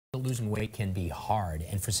losing weight can be hard,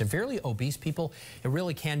 and for severely obese people, it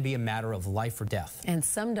really can be a matter of life or death. And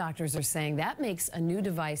some doctors are saying that makes a new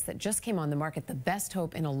device that just came on the market the best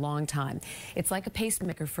hope in a long time. It's like a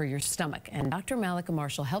pacemaker for your stomach, and Dr. Mallika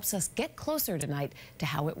Marshall helps us get closer tonight to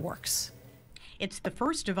how it works. It's the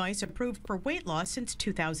first device approved for weight loss since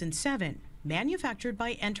 2007. Manufactured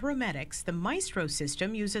by Enteromedics, the Maestro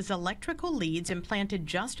system uses electrical leads implanted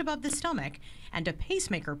just above the stomach and a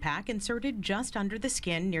pacemaker pack inserted just under the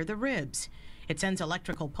skin near the ribs. It sends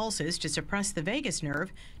electrical pulses to suppress the vagus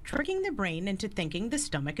nerve, tricking the brain into thinking the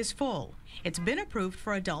stomach is full. It's been approved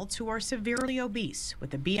for adults who are severely obese,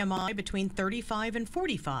 with a BMI between 35 and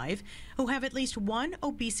 45, who have at least one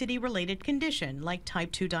obesity-related condition like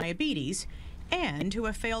type 2 diabetes, and who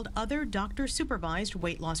have failed other doctor-supervised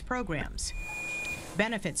weight loss programs.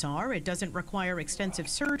 Benefits are it doesn't require extensive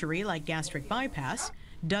surgery like gastric bypass,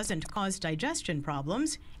 doesn't cause digestion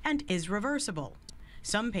problems, and is reversible.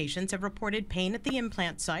 Some patients have reported pain at the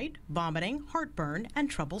implant site, vomiting, heartburn, and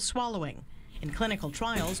trouble swallowing. In clinical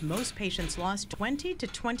trials, most patients lost 20 to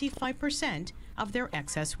 25% of their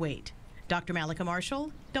excess weight. Dr. Mallika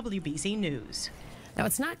Marshall, WBZ News. Now,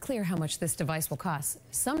 it's not clear how much this device will cost.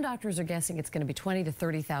 Some doctors are guessing it's going to be $20,000 to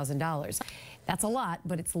 $30,000. That's a lot,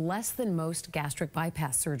 but it's less than most gastric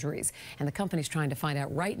bypass surgeries. And the company's trying to find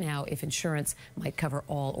out right now if insurance might cover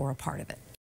all or a part of it.